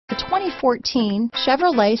2014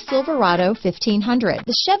 Chevrolet Silverado 1500.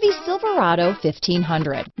 The Chevy Silverado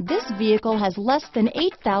 1500. This vehicle has less than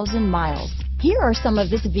 8,000 miles. Here are some of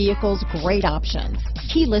this vehicle's great options: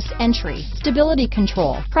 keyless entry, stability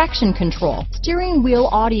control, traction control, steering wheel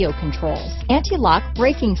audio controls, anti-lock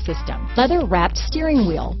braking system, leather-wrapped steering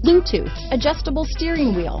wheel, Bluetooth, adjustable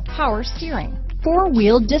steering wheel, power steering,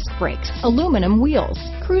 four-wheel disc brakes, aluminum wheels,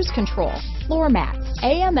 cruise control, floor mats,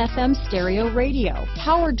 AM/FM stereo radio,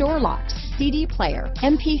 power door locks, CD player,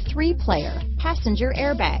 MP3 player, passenger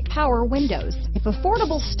airbag, power windows. If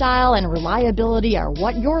affordable style and reliability are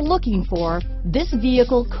what you're looking for, this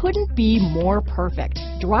vehicle couldn't be more perfect.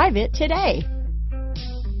 Drive it today.